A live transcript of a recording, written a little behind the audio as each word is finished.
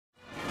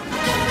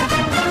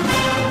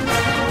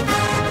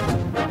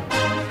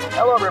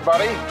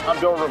everybody. I'm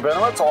Bill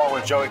Rabinowitz along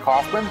with Joey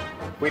Kaufman.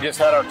 We just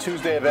had our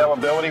Tuesday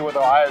availability with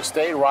Ohio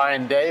State,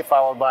 Ryan Day,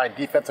 followed by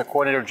defensive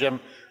coordinator Jim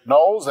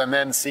Knowles, and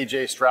then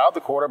C.J. Stroud, the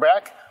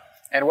quarterback.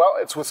 And, well,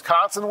 it's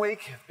Wisconsin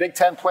week. Big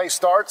Ten play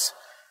starts,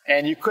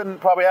 and you couldn't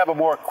probably have a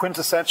more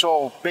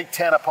quintessential Big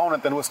Ten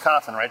opponent than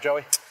Wisconsin, right,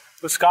 Joey?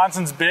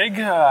 Wisconsin's big.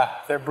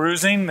 They're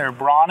bruising. They're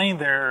brawny.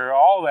 They're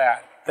all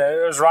that.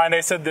 As Ryan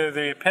Day said, they're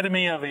the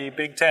epitome of a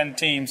Big Ten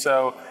team.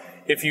 So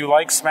if you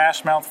like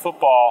smash mouth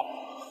football,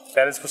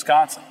 that is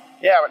Wisconsin.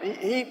 Yeah, but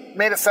he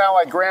made it sound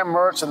like Graham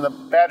Mertz and the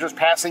Badgers'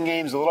 passing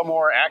game is a little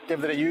more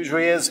active than it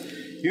usually is.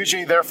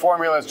 Usually their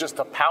formula is just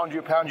to pound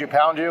you.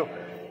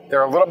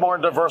 They're a little more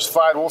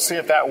diversified. We'll see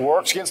if that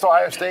works against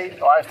Ohio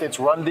State. Ohio State's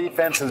run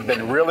defense has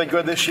been really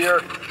good this year.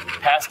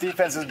 Pass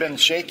defense has been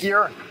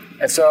shakier.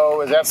 And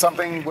so is that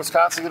something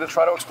Wisconsin's going to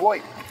try to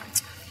exploit?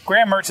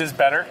 Graham Mertz is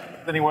better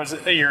than he was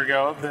a year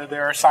ago.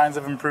 There are signs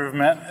of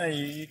improvement.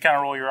 You kind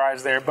of roll your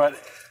eyes there, but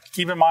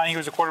keep in mind, he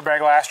was a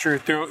quarterback last year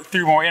who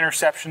threw more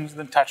interceptions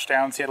than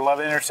touchdowns. He had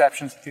 11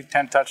 interceptions,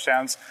 10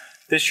 touchdowns.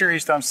 This year,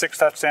 he's done 6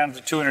 touchdowns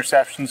and 2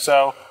 interceptions,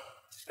 so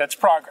that's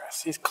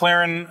progress. He's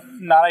clearing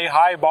not a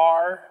high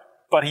bar,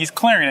 but he's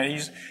clearing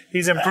it.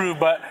 He's improved,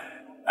 but,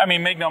 I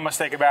mean, make no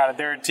mistake about it.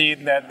 They're a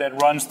team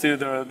that runs through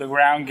the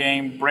ground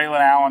game. Braylon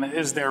Allen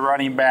is their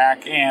running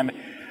back, and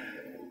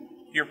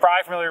you're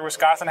probably familiar,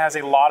 Wisconsin has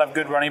a lot of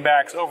good running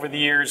backs over the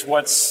years.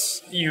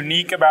 What's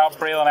unique about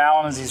Braylon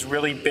Allen is he's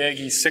really big.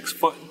 He's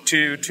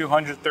 6'2",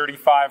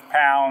 235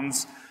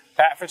 pounds.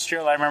 Pat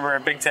Fitzgerald, I remember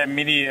at Big Ten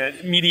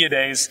media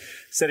days,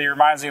 said he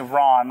reminds me of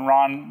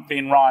Ron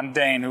being Ron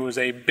Dane, who was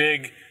a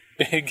big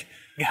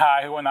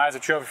guy who won the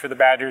Heisman Trophy for the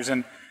Badgers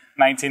in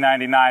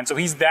 1999. So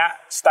he's that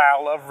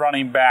style of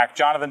running back.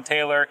 Jonathan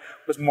Taylor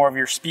was more of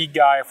your speed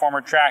guy, a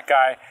former track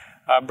guy.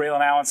 Braylon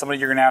Allen, somebody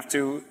you're going to have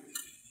to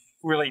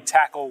really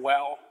tackle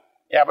well.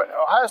 Yeah, but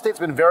Ohio State's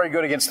been very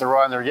good against the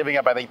run. They're giving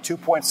up, I think,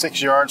 2.6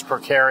 yards per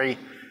carry.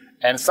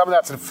 And some of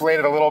that's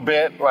inflated a little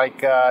bit, like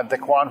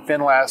DeQuan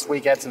Finn last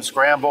week had some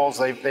scrambles.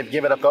 They've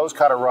given up those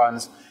kind of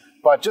runs.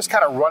 But just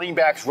kind of running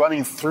backs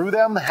running through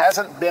them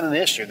hasn't been an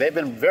issue. They've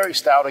been very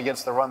stout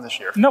against the run this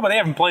year. No, but they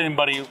haven't played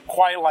anybody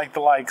quite like the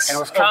likes and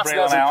of Wisconsin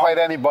Braylon hasn't Allen. played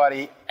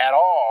anybody at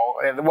all,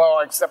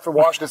 well, except for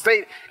Washington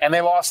State, and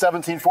they lost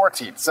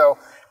 17-14. So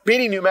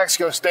beating New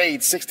Mexico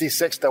State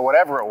 66 to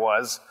whatever it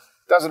was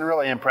doesn't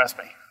really impress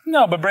me.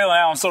 No, but Braylon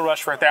Allen still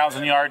rushed for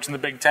 1,000 yards in the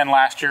Big Ten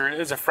last year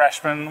as a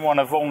freshman, one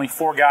of only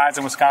 4 guys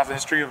in Wisconsin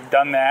history who have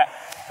done that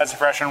as a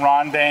freshman.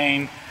 Ron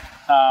Dane,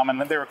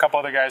 and there were a couple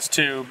other guys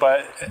too,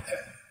 but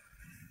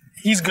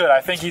he's good.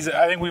 I think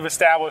we've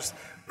established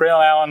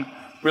Braylon Allen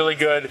really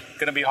good,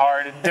 going to be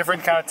hard.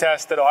 Different kind of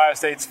test that Ohio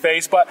State's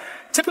faced, but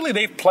typically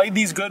they've played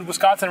these good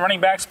Wisconsin running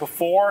backs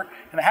before,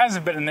 and it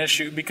hasn't been an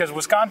issue because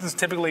Wisconsin's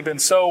typically been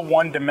so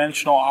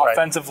one-dimensional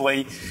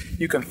offensively. Right.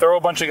 You can throw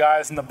a bunch of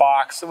guys in the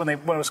box.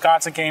 When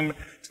Wisconsin came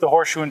to the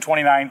Horseshoe in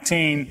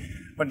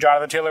 2019, when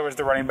Jonathan Taylor was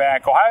the running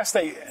back, Ohio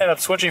State ended up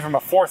switching from a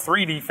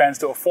 4-3 defense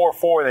to a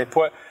 4-4. They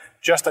put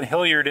Justin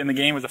Hilliard in the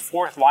game as a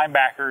 4th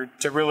linebacker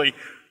to really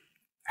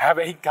have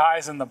 8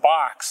 guys in the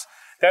box.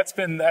 That's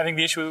been, I think,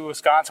 the issue with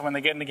Wisconsin when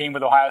they get in the game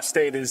with Ohio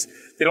State is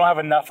they don't have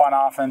enough on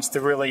offense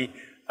to really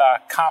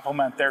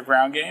complement their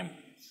ground game.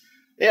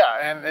 Yeah,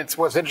 and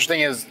what's interesting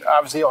is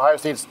obviously Ohio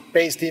State's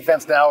base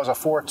defense now is a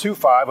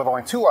 4-2-5 with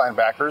only 2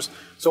 linebackers.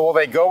 So will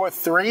they go with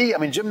 3? I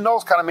mean, Jim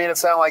Knowles kind of made it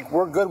sound like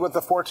we're good with the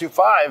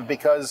 4-2-5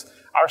 because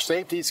our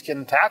safeties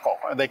can tackle.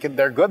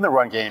 They're good in the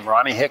run game.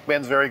 Ronnie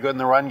Hickman's very good in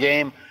the run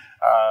game.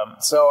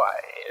 So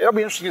it'll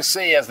be interesting to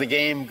see as the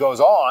game goes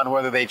on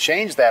whether they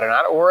change that or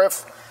not, or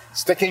if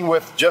sticking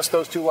with just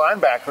those 2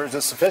 linebackers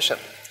is sufficient.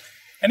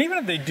 And even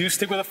if they do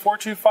stick with a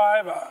 4-2-5,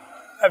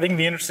 I think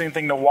the interesting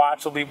thing to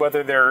watch will be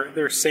whether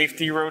their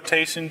safety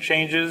rotation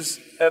changes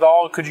at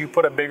all. Could you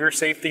put a bigger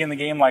safety in the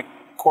game like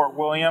Court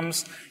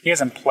Williams? He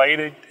hasn't played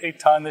a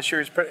ton this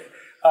year. But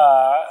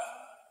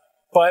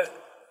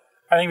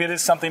I think that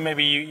is something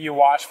maybe you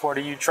watch for.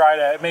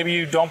 Maybe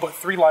you don't put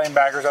 3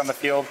 linebackers on the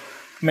field.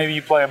 Maybe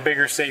you play a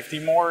bigger safety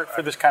more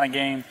for this kind of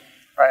game.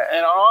 Right,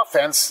 and on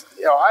offense,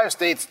 Ohio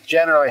State's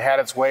generally had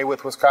its way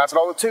with Wisconsin.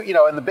 Although, too,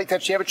 in the Big Ten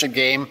championship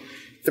game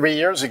 3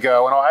 years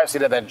ago, when Ohio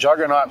State had that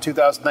juggernaut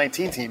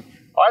 2019 team,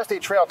 Ohio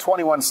State trailed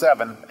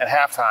 21-7 at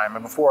halftime,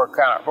 and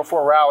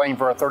before rallying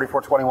for a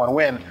 34-21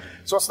 win.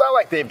 So it's not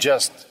like they've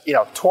just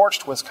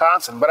torched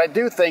Wisconsin. But I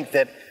do think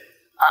that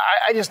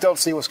I just don't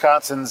see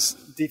Wisconsin's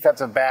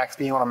defensive backs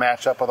being able to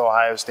match up with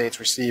Ohio State's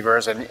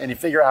receivers, and you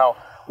figure how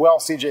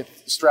well C.J.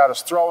 Stroud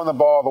is throwing the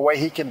ball, the way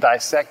he can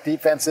dissect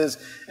defenses.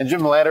 And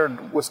Jim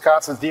Leonard,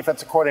 Wisconsin's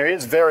defensive coordinator,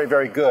 is very,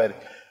 very good.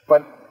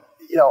 But,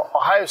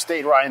 Ohio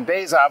State, Ryan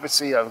Day's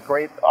obviously a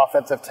great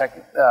offensive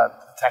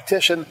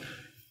tactician.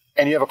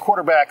 And you have a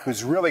quarterback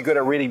who's really good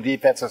at reading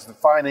defenses and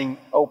finding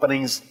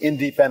openings in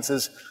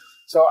defenses.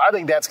 So I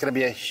think that's going to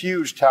be a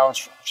huge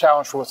challenge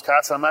for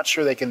Wisconsin. I'm not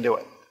sure they can do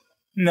it.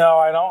 No,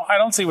 I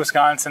don't see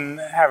Wisconsin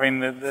having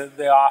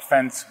the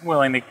offense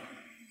willing to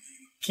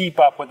keep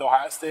up with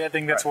Ohio State. I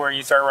think that's where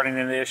you start running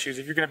into issues.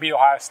 If you're going to beat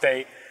Ohio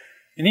State,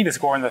 you need to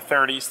score in the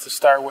 30s to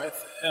start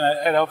with, and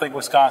I don't think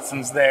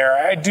Wisconsin's there.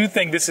 I do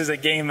think this is a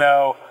game,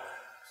 though,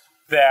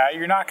 that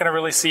you're not going to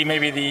really see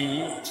maybe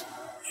the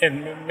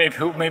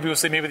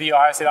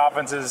Ohio State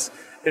offense is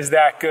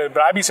that good,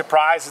 but I'd be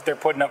surprised if they're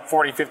putting up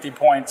 40, 50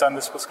 points on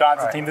this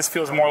Wisconsin team. This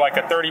feels more like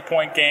a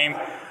 30-point game.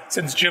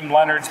 Since Jim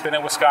Leonard's been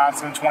at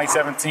Wisconsin in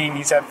 2017,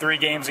 he's had 3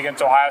 games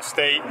against Ohio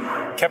State.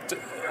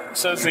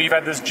 So you've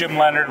had this Jim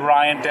Leonard,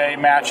 Ryan Day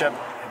matchup.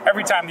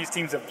 Every time these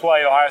teams have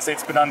played, Ohio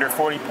State's been under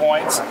 40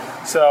 points.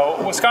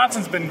 So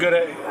Wisconsin's been good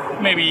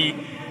at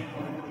maybe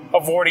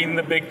avoiding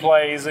the big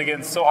plays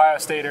against Ohio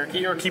State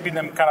or keeping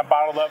them kind of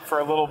bottled up for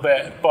a little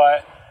bit.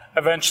 But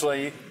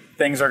eventually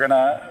things are going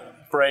to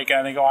break, and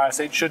I think Ohio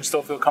State should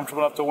still feel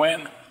comfortable enough to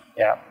win.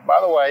 Yeah. By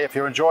the way, if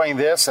you're enjoying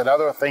this and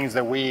other things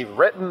that we've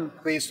written,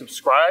 please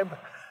subscribe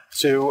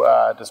to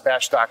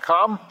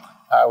dispatch.com.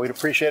 We'd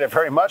appreciate it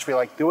very much. We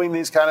like doing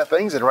these kind of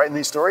things and writing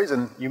these stories,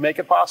 and you make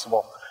it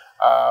possible.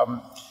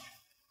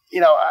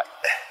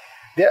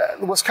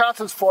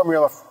 Wisconsin's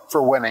formula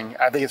for winning,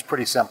 I think, is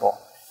pretty simple.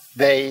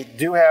 They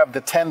do have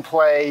the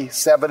 10-play,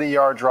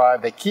 70-yard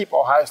drive. They keep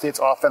Ohio State's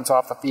offense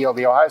off the field.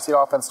 The Ohio State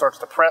offense starts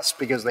to press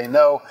because they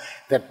know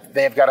that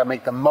they've got to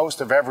make the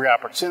most of every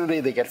opportunity.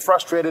 They get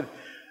frustrated.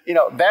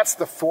 That's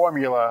the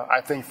formula,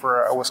 I think,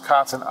 for a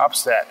Wisconsin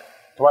upset.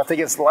 Do I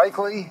think it's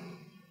likely?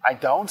 I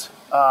don't.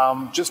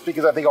 Just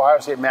because I think Ohio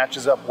State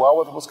matches up well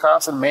with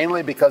Wisconsin,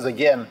 mainly because,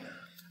 again,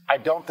 I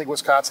don't think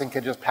Wisconsin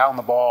can just pound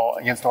the ball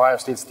against Ohio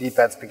State's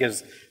defense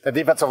because the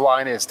defensive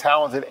line is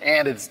talented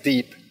and it's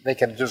deep. They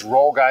can just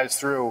roll guys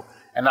through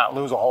and not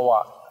lose a whole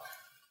lot.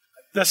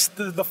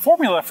 The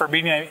formula for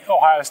beating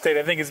Ohio State,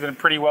 I think, has been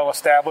pretty well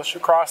established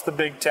across the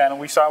Big Ten.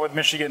 We saw it with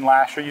Michigan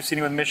last year. You've seen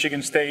it with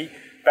Michigan State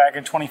back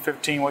in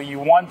 2015. What you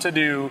want to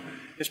do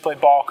is play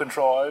ball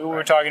control. We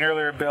were talking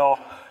earlier, Bill,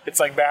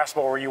 it's like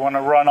basketball where you want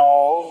to run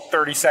all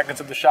 30 seconds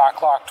of the shot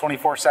clock,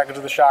 24 seconds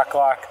of the shot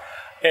clock,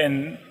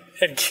 and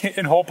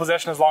hold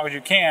possession as long as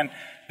you can,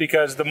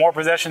 because the more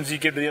possessions you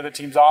give to the other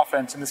team's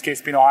offense, in this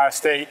case being Ohio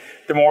State,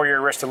 the more you're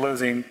at risk of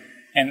losing.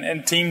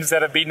 And teams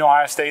that have beaten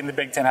Ohio State in the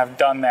Big Ten have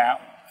done that.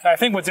 And I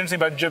think what's interesting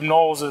about Jim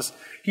Knowles is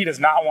he does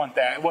not want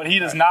that. What he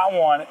does not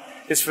want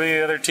is for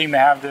the other team to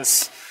have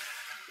this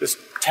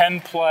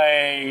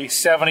 10-play,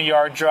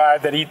 70-yard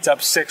drive that eats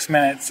up 6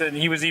 minutes. And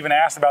he was even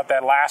asked about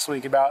that last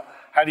week, about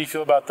how do you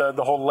feel about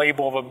the whole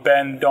label of a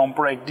bend, don't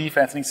break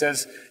defense? And he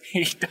says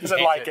he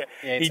doesn't like it.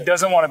 He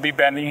doesn't want to be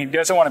bending. He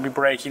doesn't want to be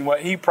breaking.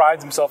 What he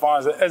prides himself on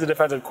as a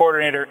defensive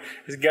coordinator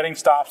is getting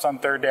stops on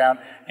third down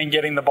and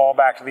getting the ball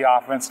back to the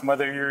offense. And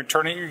whether you're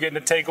getting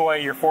a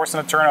takeaway, you're forcing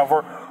a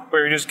turnover, or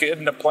you're just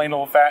getting a plain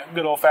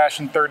good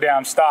old-fashioned third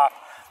down stop,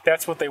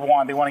 that's what they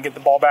want. They want to get the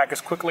ball back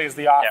as quickly as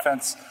the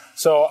offense. Yep.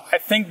 So I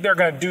think they're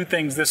going to do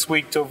things this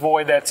week to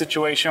avoid that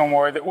situation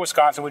where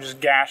Wisconsin would just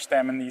gash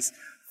them in these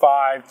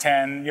 5,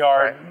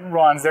 10-yard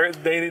runs.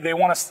 They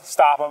want to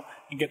stop them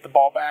and get the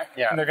ball back,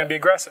 and they're going to be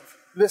aggressive.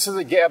 This is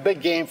a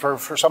big game for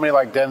somebody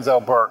like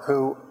Denzel Burke,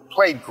 who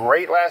played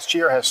great last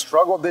year, has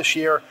struggled this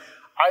year.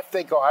 I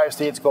think Ohio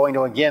State's going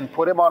to, again,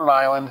 put him on an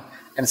island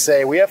and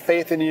say, we have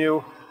faith in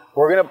you.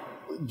 We're going to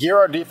gear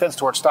our defense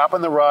towards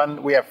stopping the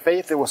run. We have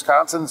faith in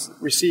Wisconsin's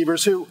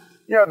receivers who,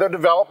 they're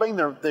developing.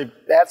 They've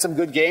had some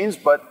good games,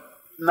 but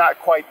not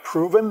quite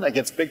proven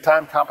against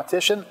big-time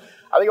competition.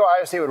 I think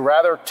Ohio State would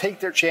rather take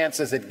their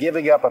chances at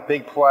giving up a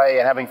big play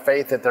and having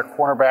faith that their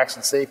cornerbacks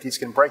and safeties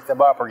can break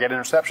them up or get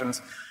interceptions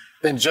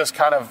than just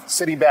kind of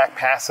sitting back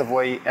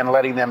passively and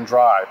letting them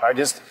drive.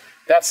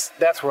 That's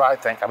what I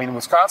think. I mean,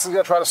 Wisconsin's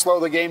going to try to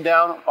slow the game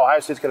down. Ohio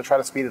State's going to try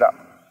to speed it up.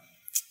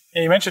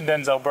 Yeah, you mentioned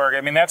Denzel Burke.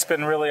 I mean, that's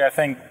been really, I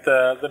think,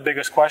 the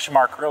biggest question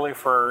mark early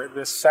for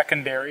this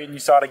secondary. And you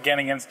saw it again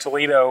against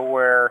Toledo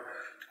where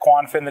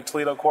Quan Finn, the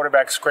Toledo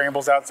quarterback,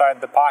 scrambles outside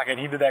the pocket.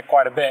 He did that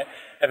quite a bit.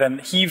 And then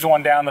heaves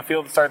one down the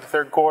field to start the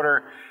third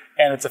quarter.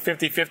 And it's a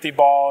 50-50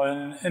 ball,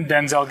 and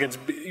Denzel gets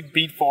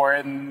beat for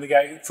it. And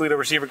the Toledo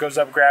receiver goes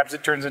up, grabs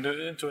it, turns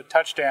into a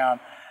touchdown.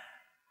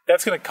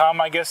 That's going to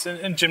come, I guess,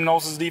 in Jim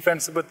Knowles'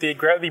 defense. But the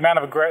amount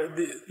of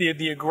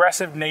the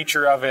aggressive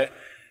nature of it,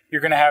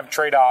 you're going to have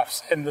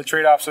trade-offs. And the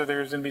trade-offs are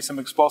there's going to be some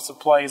explosive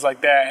plays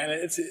like that. And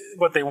it's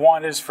what they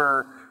want is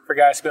for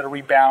guys to be able to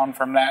rebound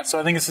from that. So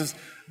I think this is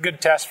a good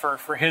test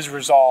for his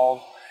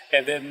resolve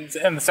and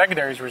the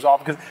secondary's resolve,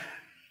 because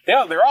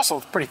they're also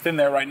pretty thin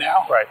there right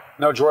now. Right.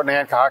 No Jordan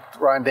Hancock.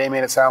 Ryan Day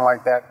made it sound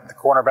like that. The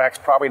cornerback's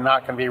probably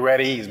not going to be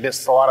ready. He's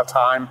missed a lot of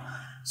time.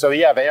 So,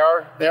 yeah, they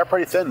are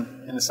pretty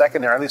thin in the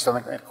secondary, at least on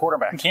the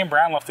quarterback. And Cam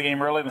Brown left the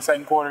game early in the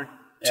second quarter,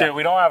 too. Yeah.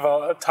 We don't have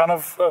a ton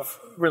of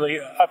really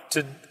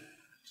up-to-date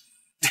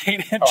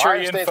injury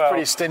Ohio State's info.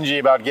 Pretty stingy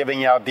about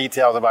giving out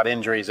details about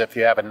injuries, if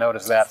you haven't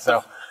noticed that.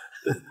 So,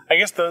 I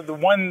guess the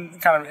one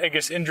kind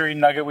of injury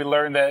nugget we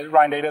learned that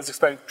Ryan Day does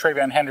expect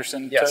TreVeyon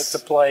Henderson to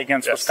play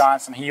against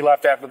Wisconsin. He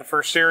left after the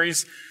first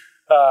series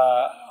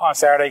on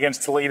Saturday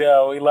against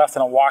Toledo. He left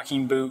in a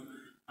walking boot.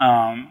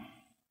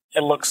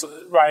 It looks,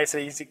 Ryan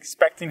said he's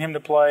expecting him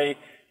to play.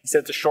 He said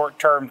it's a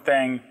short-term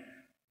thing.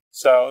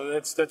 So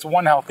that's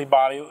one healthier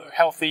body.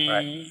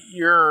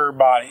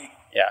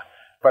 Yeah.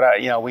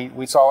 But,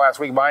 we saw last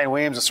week Mayan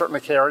Williams is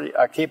certainly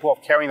capable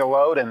of carrying the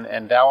load,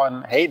 and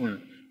Dallin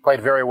Hayden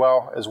played very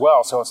well as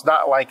well. So it's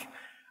not like,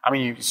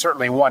 you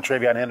certainly want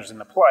Travion Henderson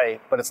to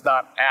play, but it's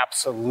not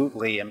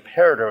absolutely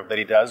imperative that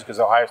he does, because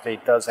Ohio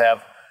State does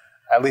have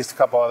at least a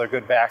couple other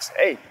good backs.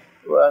 Hey,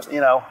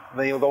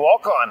 the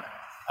walk-on,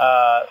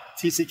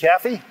 T.C.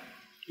 Caffey,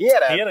 he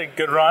had a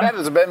good run. That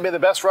has been the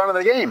best run of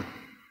the game.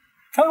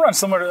 Kind of run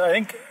similar to, I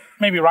think,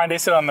 maybe Ryan Day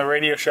said on the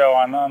radio show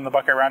on the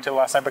Buckeye Roundtable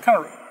last night, but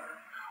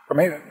or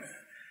maybe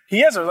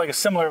he has a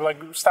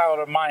similar style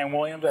to Mayan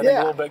Williams. I think a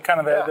little bit, kind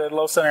of the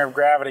low center of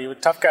gravity, a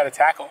tough guy to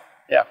tackle.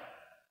 Yeah.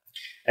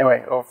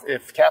 Anyway,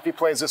 if Caffey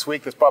plays this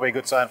week, that's probably a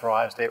good sign for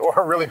Ohio State, or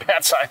a really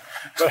bad sign,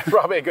 but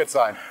probably a good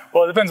sign.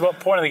 Well, it depends what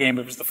point of the game.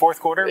 If it's the fourth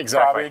quarter,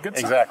 probably a good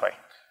sign. Exactly.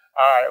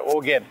 All right. Well,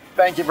 again,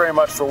 thank you very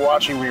much for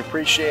watching. We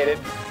appreciate it.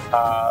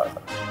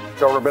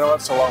 Joe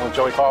Rabinowitz along with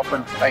Joey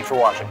Kaufman. Thanks for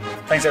watching.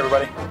 Thanks,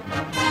 everybody.